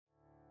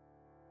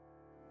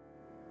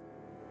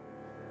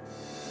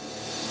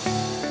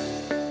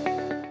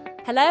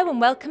Hello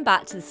and welcome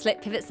back to the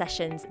Slip Pivot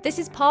Sessions. This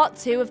is part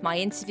 2 of my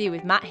interview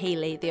with Matt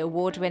Healy, the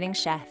award-winning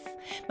chef.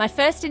 My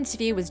first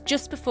interview was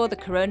just before the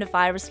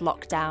coronavirus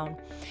lockdown.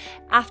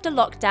 After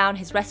lockdown,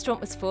 his restaurant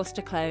was forced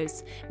to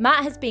close.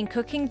 Matt has been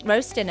cooking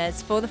roast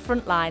dinners for the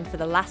Frontline for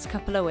the last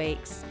couple of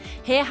weeks.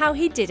 Hear how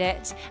he did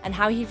it and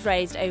how he's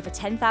raised over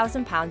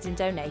 £10,000 in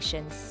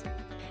donations.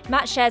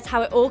 Matt shares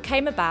how it all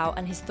came about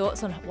and his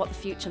thoughts on what the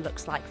future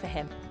looks like for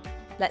him.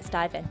 Let's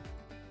dive in.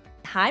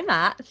 Hi,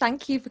 Matt.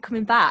 Thank you for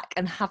coming back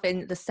and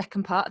having the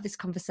second part of this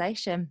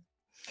conversation.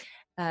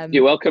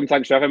 You're welcome.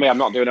 Thanks for having me. I'm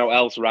not doing anything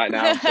else right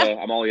now, so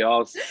I'm all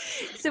yours.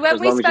 So as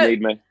long as you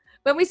need me.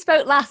 When we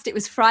spoke last, it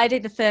was Friday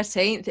the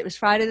 13th. It was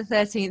Friday the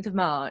 13th of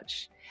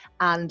March.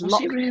 And Was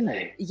it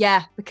really?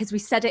 Yeah, because we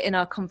said it in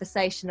our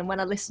conversation. And when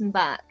I listened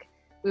back,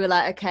 we were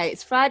like, okay,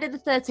 it's Friday the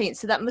 13th.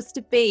 So that must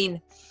have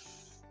been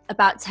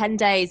about 10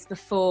 days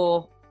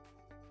before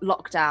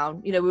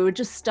lockdown. You know, we were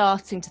just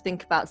starting to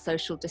think about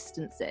social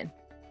distancing.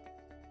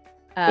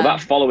 Well,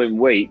 that following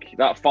week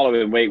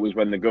was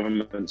when the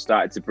government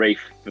started to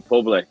brief the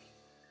public.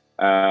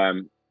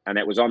 And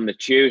it was on the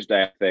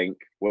Tuesday, I think,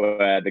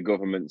 where the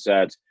government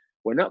said,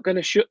 we're not going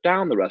to shut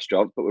down the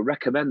restaurants, but we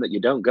recommend that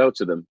you don't go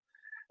to them.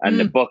 And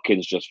the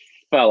bookings just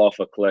fell off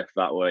a cliff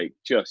that week,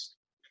 just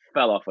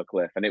fell off a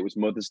cliff. And it was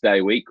Mother's Day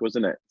week,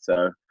 wasn't it?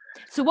 So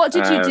what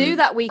did you do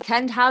that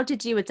weekend? How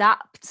did you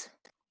adapt?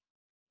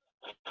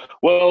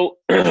 Well,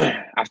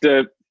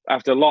 after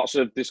lots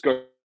of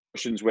discussions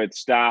with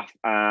staff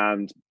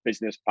and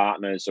business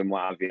partners and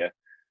what have you,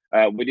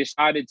 we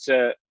decided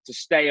to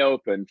stay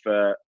open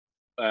for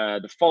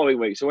the following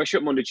week. So we're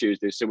shut Monday,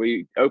 Tuesday. So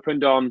we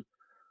opened on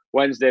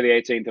Wednesday, the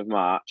 18th of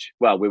March.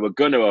 Well, we were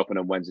going to open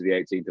on Wednesday,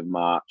 the 18th of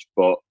March,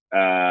 but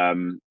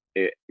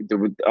there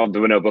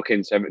were no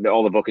bookings.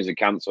 All the bookings are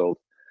cancelled.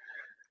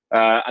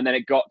 And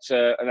then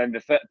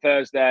the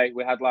Thursday,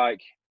 we had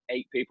like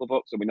 8 people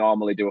booked. So we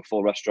normally do a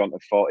full restaurant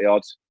of 40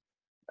 odd.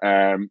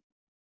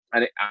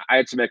 And I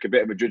had to make a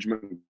bit of a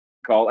judgment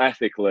call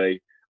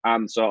ethically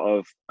and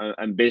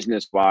and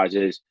business wise,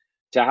 is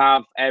to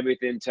have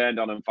everything turned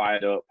on and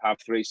fired up, have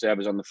 3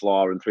 servers on the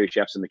floor and 3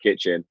 chefs in the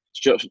kitchen.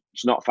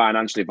 It's not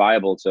financially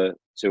viable to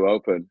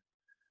open.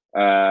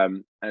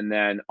 And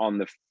then on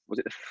the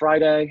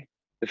Friday?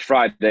 The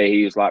Friday,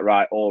 he was like,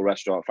 right, all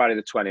restaurants, Friday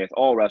the 20th,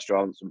 all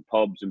restaurants and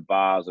pubs and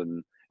bars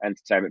and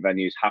entertainment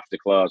venues have to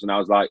close. And I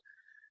was like,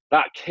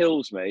 that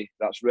kills me.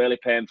 That's really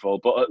painful.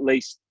 But at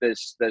least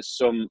there's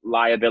some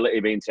liability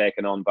being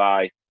taken on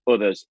by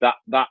others.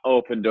 That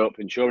opened up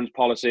insurance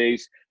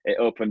policies. It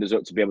opened us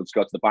up to be able to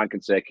go to the bank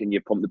and say, can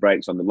you pump the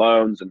brakes on the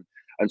loans and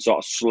sort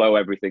of slow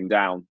everything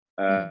down.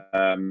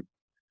 I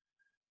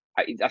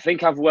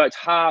think I've worked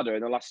harder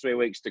in the last 3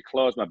 weeks to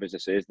close my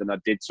businesses than I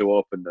did to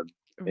open them.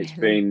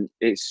 Really?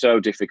 It's so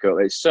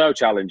difficult. It's so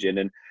challenging.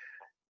 And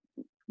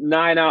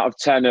 9 out of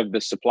 10 of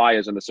the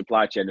suppliers and the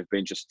supply chain have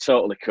been just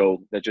totally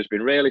cool. They've just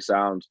been really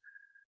sound.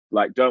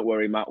 Like, don't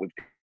worry, Matt, we've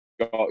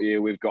got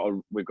you. We've got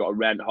a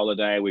rent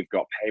holiday. We've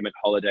got payment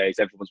holidays.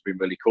 Everyone's been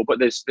really cool. But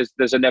there's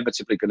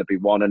inevitably going to be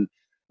one. And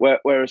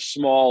we're a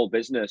small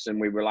business and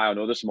we rely on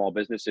other small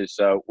businesses.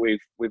 So we've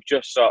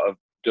just sort of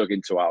dug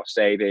into our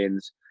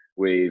savings.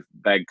 We've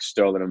begged,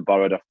 stolen, and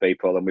borrowed off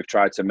people, and we've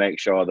tried to make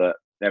sure that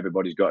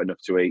everybody's got enough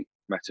to eat,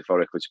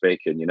 metaphorically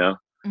speaking. You know.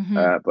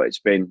 Mm-hmm. But it's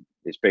been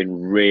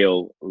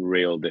real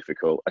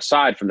difficult.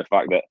 Aside from the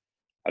fact that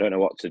I don't know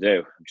what to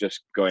do, I'm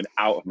just going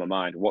out of my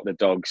mind. What the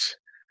dogs,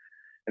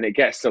 and it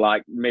gets to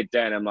like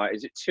midday, and I'm like,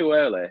 is it too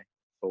early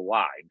for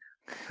wine?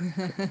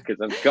 Because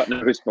I've got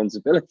no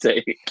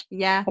responsibility.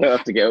 Yeah, I don't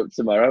have to get up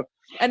tomorrow.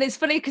 And it's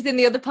funny because in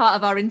the other part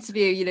of our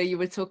interview, you know, you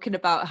were talking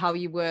about how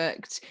you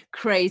worked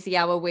crazy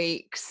hour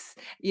weeks,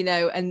 you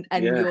know, and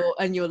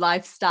your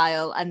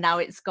lifestyle, and now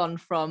it's gone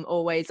from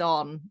always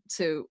on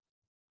to,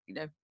 you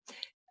know,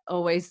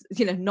 always,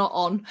 you know, not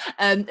on.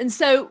 And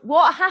so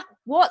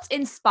what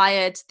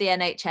inspired the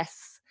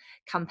NHS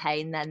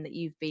campaign then that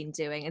you've been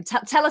doing? And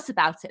tell us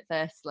about it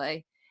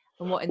firstly.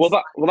 And what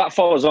that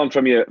follows on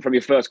from your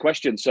first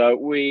question. So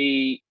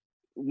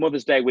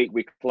Mother's Day week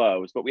we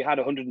closed, but we had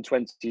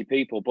 120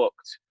 people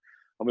booked,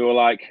 and we were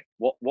like,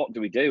 what do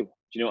we do? Do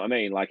you know what I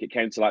mean? Like, it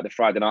came to like the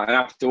Friday night, and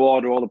I have to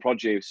order all the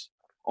produce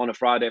on a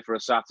Friday for a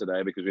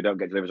Saturday because we don't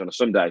get deliveries on a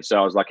Sunday. So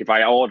I was like, if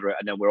I order it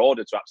and then we're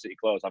ordered to absolutely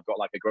close, I've got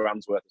like a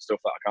grand's worth of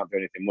stuff that I can't do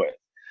anything with.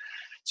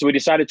 So we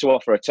decided to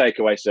offer a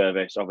takeaway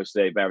service,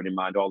 obviously bearing in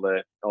mind all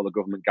the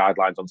government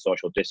guidelines on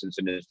social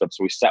distancing and stuff.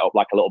 So we set up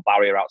like a little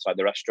barrier outside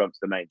the restaurant to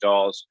the main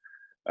doors.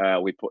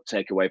 We put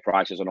takeaway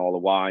prices on all the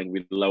wine.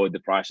 We lowered the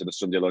price of the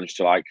Sunday lunch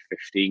to like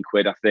 15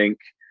 quid, I think.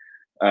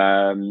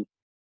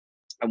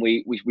 And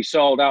we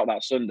sold out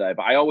that Sunday,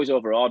 but I always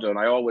overorder, and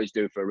I always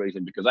do for a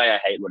reason, because A, I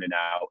hate running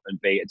out, and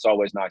B, it's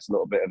always nice, a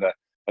little bit of a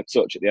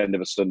touch at the end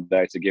of a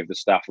Sunday to give the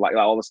staff, like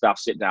all the staff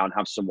sit down,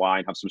 have some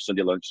wine, have some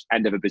Sunday lunch,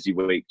 end of a busy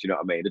week, do you know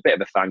what I mean? A bit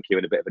of a thank you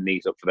and a bit of a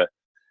knees up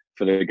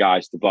for the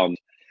guys to bond.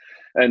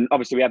 And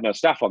obviously we had no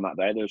staff on that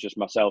day. There was just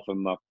myself and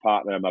my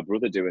partner and my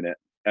brother doing it.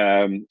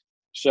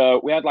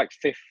 So we had like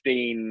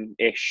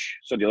 15-ish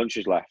Sunday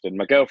lunches left, and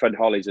my girlfriend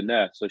Holly's a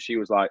nurse, so she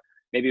was like,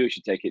 maybe we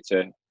should take it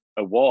to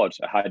a ward,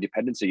 a high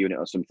dependency unit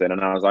or something.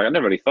 And I was like, I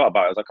never really thought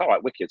about it. I was like, all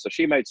right, wicked. So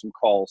she made some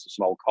calls to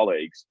some old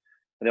colleagues,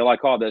 and they're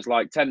like, oh, there's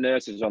like 10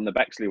 nurses on the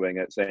Bexley wing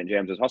at St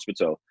James's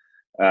Hospital.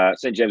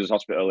 St James's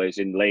Hospital is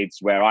in Leeds,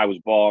 where I was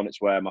born.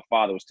 It's where my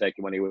father was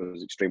taken when he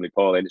was extremely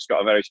poorly, and it's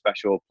got a very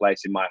special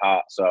place in my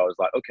heart. So I was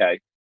like, okay,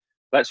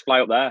 let's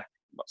fly up there.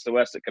 What's the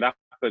worst that could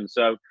happen?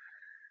 So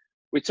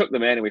we took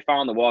them in and we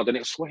found the ward, and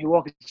it's when you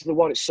walk into the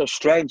ward, it's so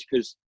strange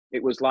because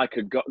it was like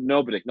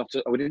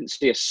we didn't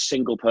see a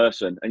single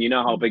person. And you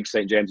know how big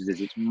St James's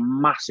is; it's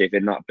massive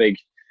in that big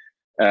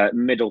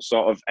middle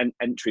sort of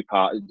entry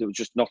part. There was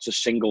just not a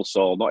single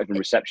soul, not even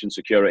reception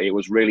security. It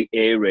was really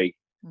eerie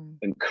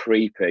and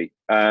creepy.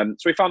 So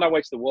we found our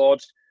way to the ward.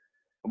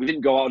 We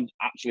didn't go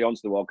actually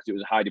onto the ward because it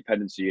was a high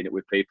dependency unit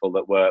with people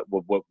that were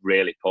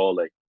really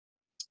poorly.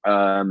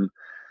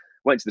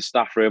 Went to the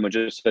staff room and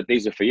just said,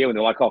 "These are for you." And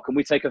they're like, "Oh, can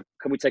we take a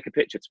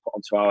picture to put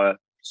onto our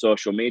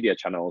social media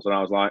channels?" And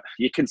I was like,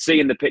 "You can see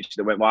in the picture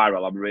that went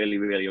viral, I'm really,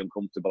 really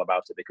uncomfortable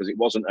about it because it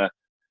wasn't a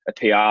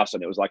PR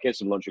stunt. It was like, here's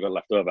some lunch we got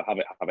left over, have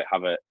it."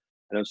 And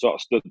then sort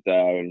of stood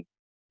there and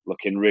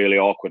looking really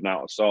awkward and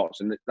out of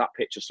sorts. And that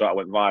picture sort of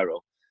went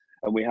viral.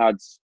 And we had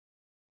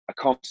a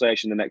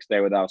conversation the next day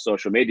with our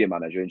social media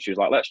manager, and she was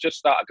like, "Let's just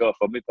start a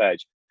GoFundMe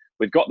page.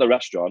 We've got the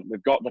restaurant,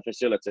 we've got the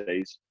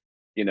facilities.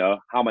 You know,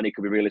 how many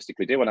could we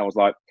realistically do?" And I was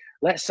like,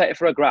 let's set it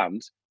for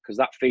 £1,000 because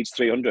that feeds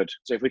 300.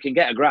 So if we can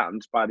get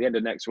 £1,000 by the end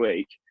of next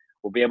week,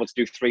 we'll be able to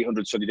do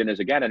 300 Sunday dinners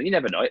again. And you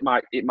never know,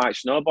 it might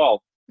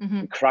snowball.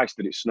 And Christ,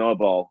 did it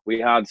snowball. We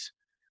hit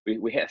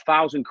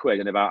 £1,000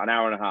 in about an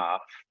hour and a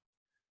half.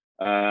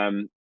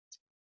 And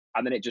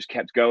then it just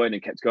kept going.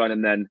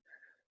 And then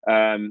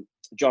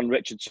John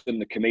Richardson,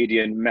 the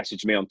comedian,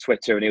 messaged me on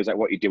Twitter, and he was like,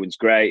 "What you're doing's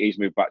great. He's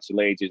moved back to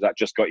Leeds. He's like,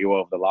 just got you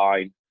over the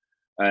line."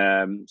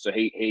 So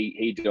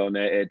he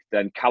donated.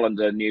 Then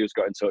Calendar News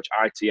got in touch,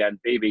 ITN,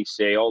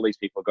 BBC, all these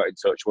people got in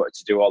touch, wanted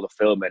to do all the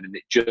filming, and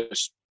it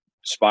just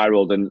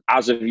spiraled. And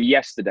as of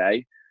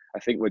yesterday, I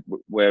think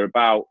we're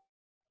about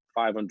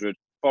 400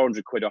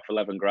 quid off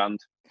 11 grand.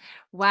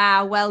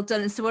 Wow, well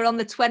done. So we're on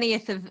the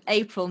 20th of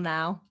April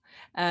now.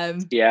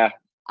 Yeah.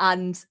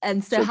 And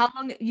so how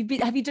long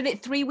have you done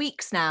it? 3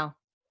 weeks now?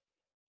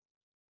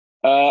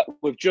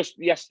 We've just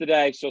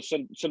yesterday, so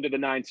Sunday the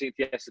 19th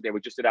yesterday,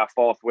 we just did our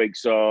 4th week.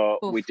 So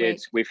we've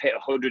hit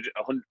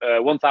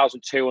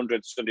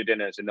 1,200 Sunday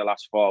dinners in the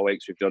last 4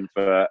 weeks. We've done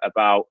for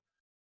about,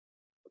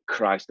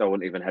 Christ, I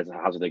wouldn't even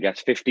hazard a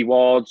guess, 50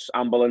 wards,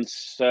 ambulance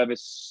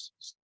service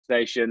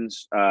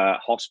stations,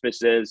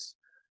 hospices,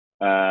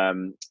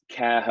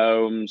 care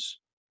homes,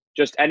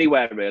 just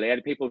anywhere really.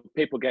 And people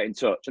get in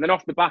touch. And then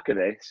off the back of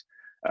this,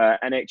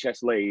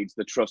 NHS Leeds,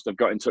 the trust, have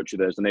got in touch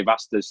with us, and they've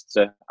asked us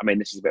to, I mean,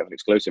 this is a bit of an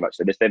exclusive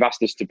actually, they've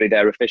asked us to be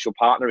their official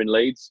partner in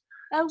Leeds.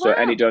 Oh, wow. So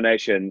any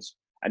donations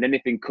and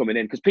anything coming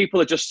in, because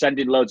people are just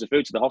sending loads of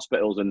food to the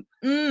hospitals, and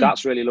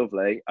that's really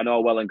lovely and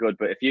all well and good,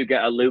 but if you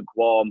get a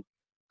lukewarm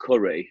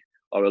curry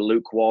or a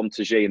lukewarm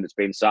tagine that's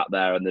been sat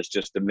there and there's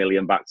just a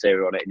million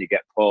bacteria on it and you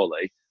get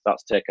poorly,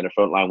 that's taking a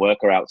frontline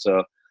worker out.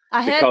 So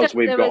I heard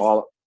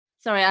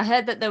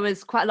that there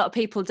was quite a lot of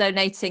people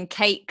donating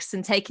cakes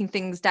and taking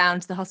things down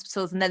to the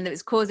hospitals, and then it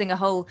was causing a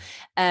whole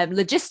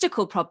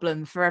logistical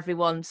problem for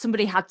everyone.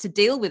 Somebody had to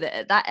deal with it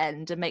at that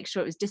end and make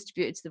sure it was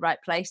distributed to the right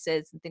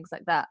places and things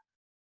like that.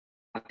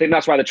 I think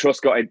that's why the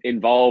trust got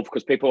involved,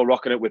 because people were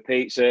rocking up with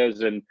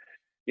pizzas and,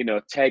 you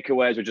know,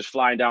 takeaways were just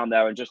flying down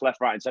there, and just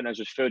left, right and centre,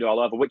 just food all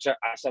over, which,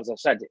 as I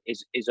said,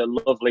 is a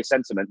lovely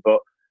sentiment. But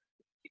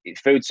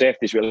food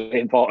safety is really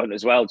important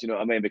as well. Do you know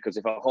what I mean? Because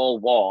if a whole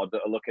ward that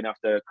are looking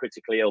after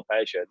critically ill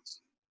patients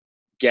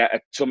get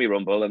a tummy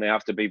rumble and they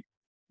have to be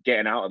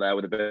getting out of there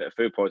with a bit of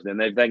food poisoning,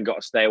 they've then got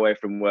to stay away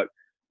from work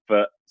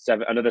for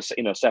 7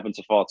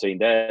 to 14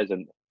 days,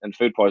 and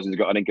food poisoning's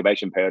got an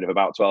incubation period of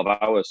about 12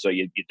 hours, so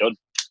you're done.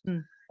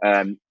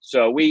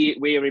 So we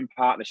are in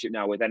partnership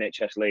now with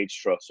NHS Leeds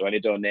Trust. So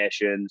any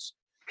donations,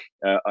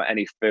 or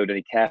any food,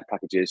 any care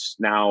packages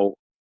now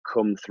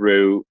come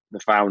through the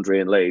foundry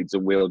in Leeds,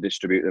 and we'll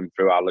distribute them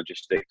through our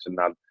logistics and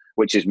that,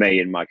 which is me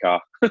in my car.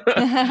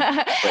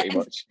 Pretty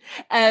much.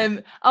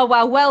 Oh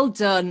wow, well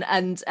done.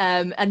 And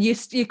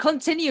you're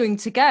continuing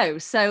to go.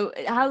 So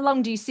how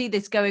long do you see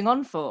this going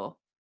on for?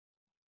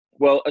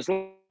 Well, as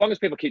long as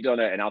people keep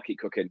donating, I'll keep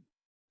cooking.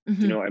 Do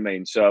you know what I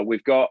mean? So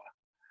we've done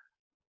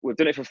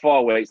it for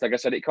 4 weeks. Like I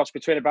said, it costs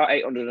between about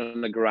 800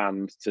 and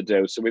 £1,000 to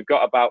do. So we've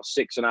got about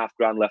 6.5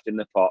 grand left in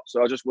the pot.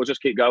 So we'll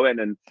just keep going,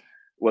 and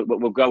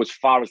we'll go as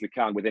far as we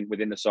can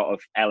within the sort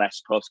of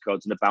LS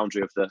postcodes and the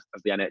boundary of the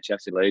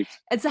NHS in Leeds.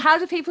 And so how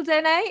do people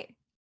donate?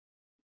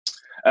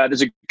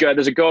 There's a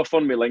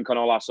GoFundMe link on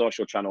all our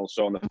social channels.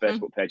 So on the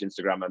Facebook page,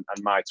 Instagram, and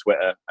my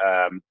Twitter.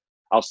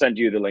 I'll send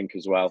you the link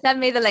as well. Send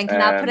me the link,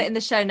 and I'll put it in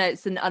the show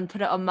notes and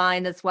put it on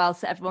mine as well,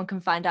 so everyone can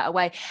find out a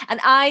way.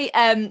 And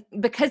I,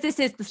 because this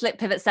is the Slip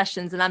Pivot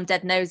Sessions and I'm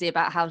dead nosy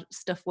about how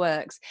stuff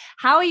works,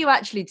 how are you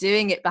actually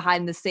doing it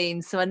behind the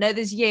scenes? So I know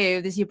there's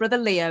your brother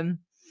Liam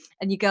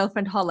and your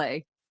girlfriend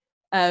Holly.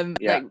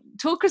 Like,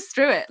 talk us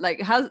through it. Like,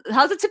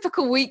 how's a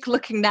typical week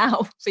looking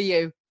now for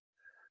you?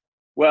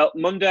 Well,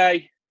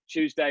 Monday,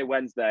 Tuesday,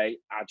 Wednesday,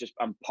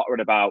 I'm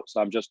pottering about, so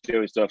I'm just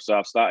doing stuff. So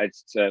I've started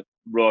to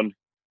run.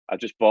 I've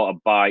just bought a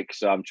bike,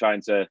 so I'm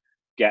trying to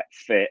get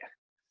fit.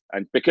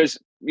 And because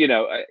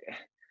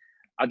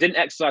I didn't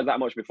exercise that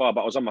much before,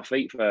 but I was on my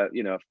feet for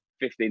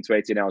 15 to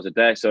 18 hours a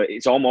day, so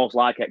it's almost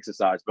like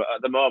exercise. But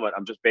at the moment,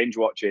 I'm just binge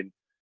watching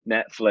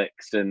Netflix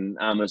and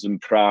Amazon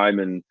Prime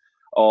and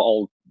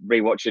all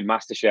rewatching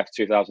MasterChef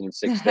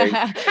 2016.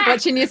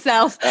 Watching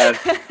yourself.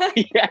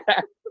 Yeah.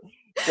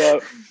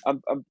 So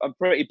I'm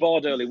pretty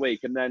bored early week,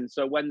 and then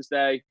so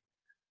Wednesday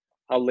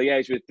I'll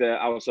liaise with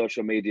our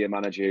social media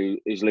manager, who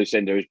is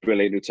Lucinda, who's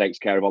brilliant, who takes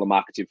care of all the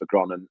marketing for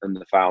Cron and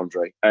the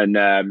Foundry, and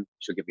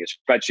she'll give me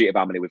a spreadsheet of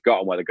how many we've got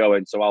and where they're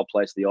going. So I'll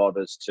place the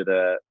orders to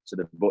the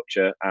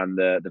butcher and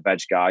the veg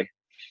guy.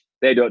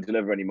 They don't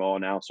deliver anymore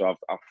now, so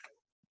I've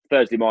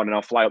Thursday morning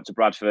I'll fly up to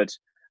Bradford,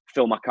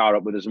 fill my car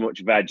up with as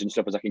much veg and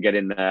stuff as I can get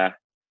in there,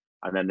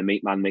 and then the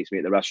meat man meets me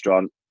at the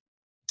restaurant.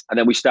 And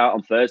then we start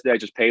on Thursday,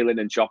 just peeling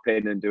and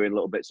chopping and doing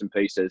little bits and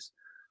pieces.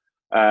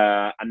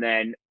 And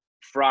then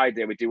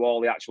Friday, we do all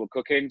the actual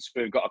cooking. So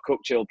we've got a cook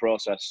chill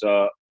process.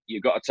 So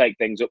you've got to take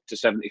things up to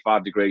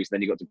 75 degrees,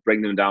 then you've got to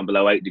bring them down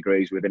below 8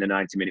 degrees within a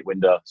 90-minute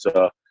window.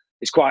 So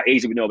it's quite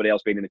easy with nobody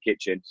else being in the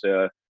kitchen.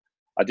 So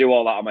I do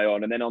all that on my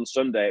own. And then on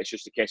Sunday, it's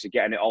just a case of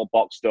getting it all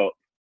boxed up.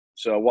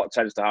 So what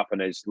tends to happen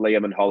is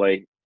Liam and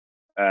Holly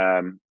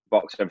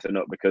box everything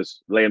up,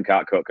 because Liam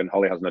can't cook and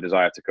Holly has no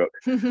desire to cook.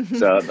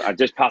 So I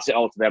just pass it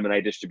all to them and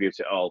they distribute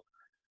it all.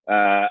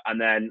 And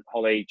then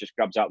Holly just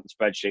grabs out the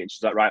spreadsheet and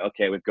she's like, right,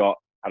 okay, we've got,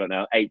 I don't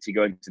know, 80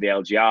 going to the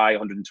LGI,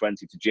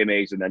 120 to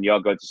Jimmy's, and then you're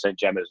going to St.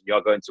 Gemma's, and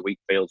you're going to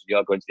Wheatfields, and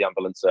you're going to the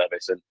ambulance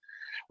service. And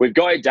we've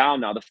got it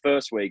down now. The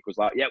first week was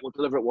like, yeah, we'll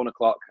deliver at 1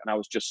 o'clock. And I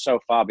was just so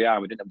far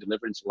behind. We didn't have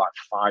delivery until like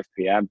 5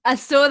 p.m. I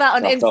saw that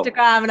on So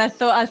Instagram and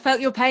I felt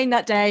your pain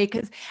that day,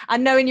 because I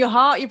know in your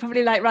heart, you're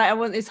probably like, right, I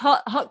want this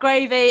hot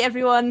gravy,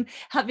 everyone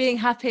being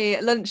happy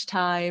at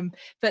lunchtime,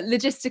 but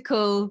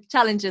logistical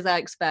challenges, I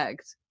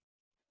expect.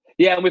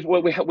 Yeah, and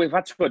we've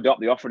had to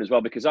adopt the offering as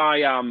well, because I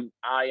am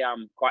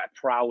quite a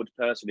proud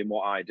person in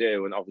what I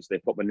do, and obviously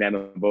put my name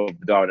above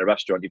the door in a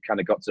restaurant. You've kind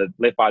of got to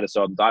live by the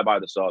sword and die by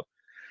the sword.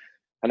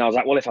 And I was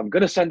like, well, if I'm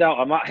going to send out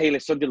a Matt Healy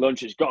Sunday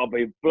lunch, it's got to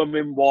be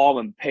blooming warm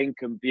and pink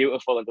and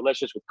beautiful and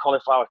delicious with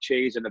cauliflower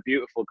cheese and a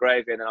beautiful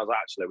gravy. And then I was like,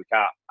 actually, we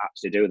can't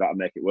actually do that and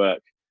make it work.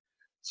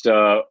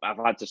 So I've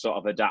had to sort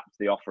of adapt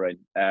the offering.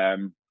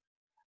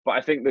 But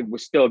I think that we're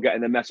still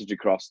getting the message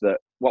across that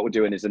what we're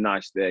doing is a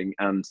nice thing,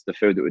 and the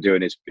food that we're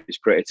doing is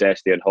pretty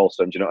tasty and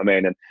wholesome. Do you know what I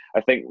mean? And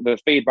I think the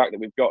feedback that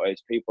we've got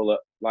is people that,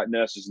 like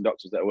nurses and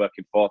doctors that are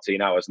working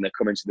 14 hours and they're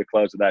coming to the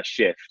close of their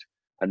shift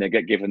and they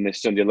get given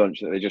this Sunday lunch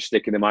that they just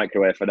stick in the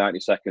microwave for 90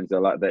 seconds.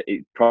 They're like, that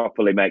it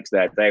properly makes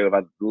their day. We've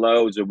had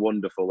loads of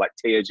wonderful, like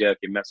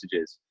tear-jerking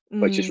messages,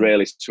 which is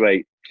really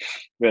sweet.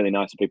 Really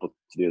nice of people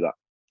to do that.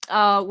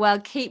 Oh,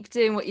 well, keep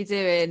doing what you're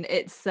doing.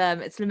 It's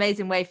an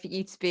amazing way for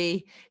you to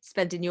be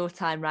spending your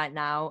time right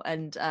now.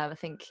 And I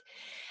think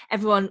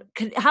everyone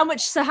can, how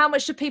much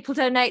do people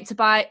donate to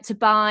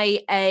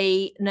buy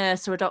a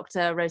nurse or a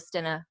doctor a roast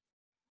dinner?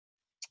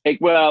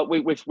 Well,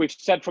 we've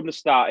said from the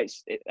start,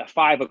 a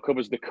fiver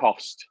covers the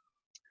cost,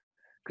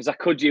 because I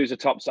could use a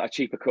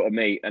cheaper cut of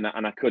meat and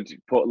I could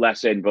put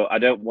less in, but I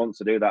don't want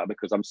to do that,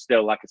 because I'm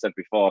still, like I said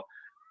before,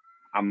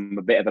 I'm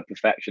a bit of a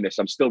perfectionist.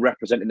 I'm still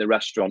representing the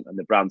restaurant and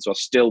the brand, so I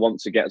still want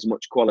to get as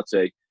much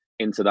quality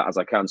into that as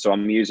I can. So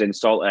I'm using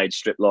salt aged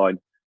strip loin,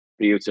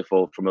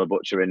 beautiful, from a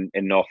butcher in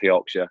North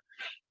Yorkshire.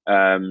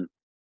 So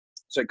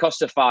it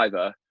costs a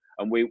fiver,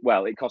 and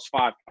it costs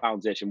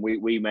 £5-ish, and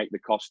we make the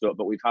cost up.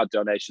 But we've had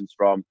donations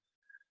from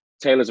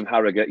Taylors of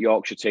Harrogate,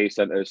 Yorkshire Tea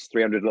Centres,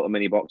 300 little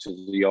mini boxes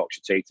of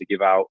Yorkshire tea to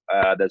give out.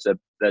 There's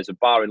a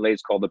bar in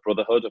Leeds called the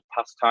Brotherhood of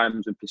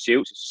Pastimes and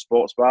Pursuits. It's a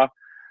sports bar.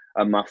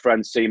 And my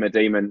friend Seema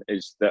Demon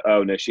is the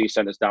owner. She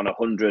sent us down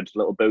 100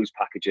 little booze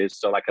packages.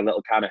 So like a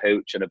little can of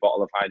hooch and a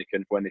bottle of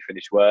Heineken for when they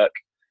finish work.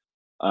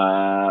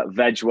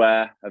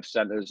 Vegware have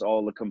sent us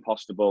all the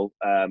compostable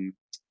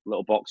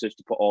little boxes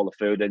to put all the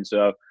food in.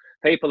 So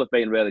people have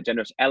been really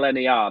generous.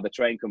 LNER, the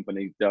train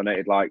company,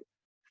 donated like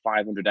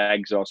 500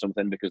 eggs or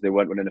something because they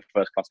weren't running a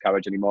first class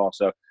carriage anymore.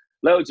 So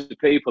loads of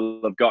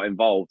people have got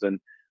involved. And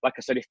like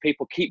I said, if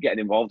people keep getting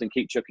involved and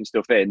keep chucking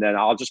stuff in, then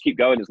I'll just keep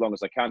going as long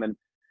as I can. And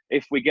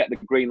if we get the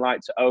green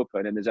light to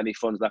open and there's any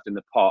funds left in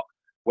the pot,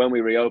 when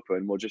we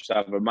reopen, we'll just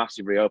have a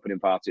massive reopening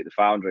party at the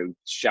Foundry with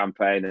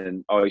champagne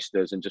and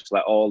oysters, and just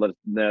let all the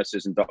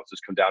nurses and doctors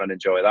come down and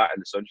enjoy that in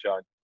the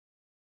sunshine.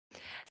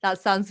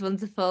 That sounds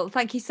wonderful.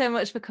 Thank you so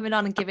much for coming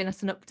on and giving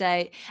us an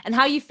update. And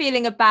how are you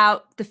feeling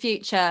about the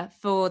future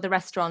for the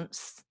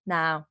restaurants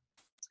now?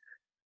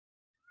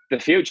 The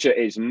future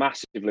is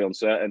massively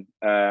uncertain,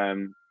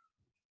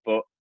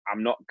 but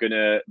I'm not going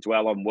to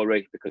dwell on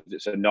worry, because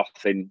it's a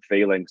nothing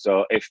feeling.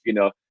 So if,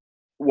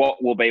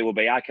 what will be, will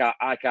be. I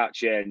can't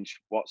change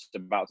what's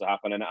about to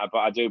happen. But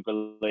I do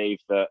believe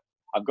that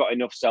I've got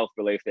enough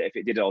self-belief that if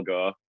it did all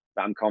go,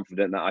 that I'm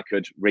confident that I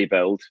could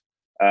rebuild.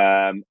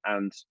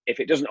 And if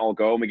it doesn't all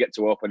go and we get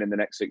to open in the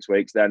next 6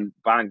 weeks, then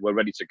bang, we're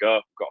ready to go.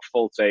 We've got a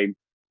full team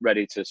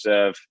ready to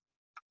serve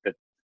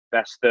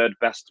third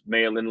best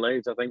meal in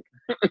Leeds, I think.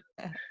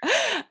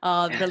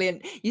 Oh,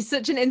 brilliant. You're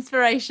such an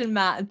inspiration,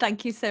 Matt. And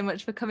thank you so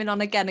much for coming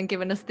on again and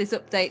giving us this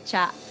update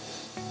chat.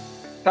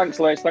 Thanks,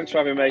 Liz. Thanks for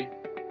having me.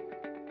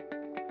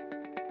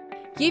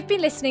 You've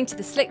been listening to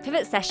the Slick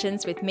Pivot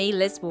Sessions with me,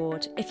 Liz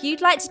Ward. If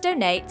you'd like to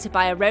donate to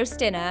buy a roast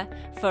dinner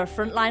for a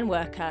frontline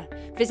worker,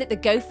 visit the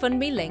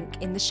GoFundMe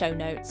link in the show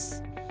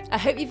notes. I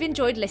hope you've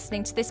enjoyed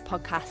listening to this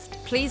podcast.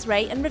 Please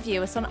rate and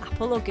review us on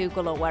Apple or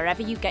Google or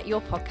wherever you get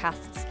your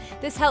podcasts.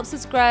 This helps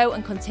us grow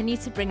and continue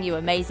to bring you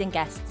amazing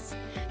guests.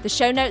 The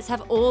show notes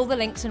have all the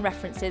links and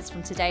references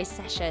from today's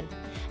session.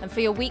 And for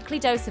your weekly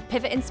dose of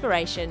pivot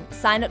inspiration,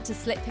 sign up to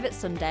Slick Pivot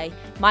Sunday,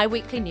 my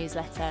weekly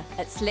newsletter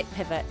at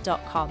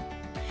slickpivot.com.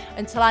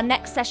 Until our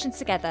next session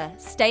together,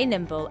 stay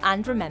nimble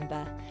and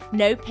remember,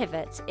 no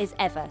pivot is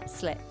ever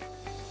slick.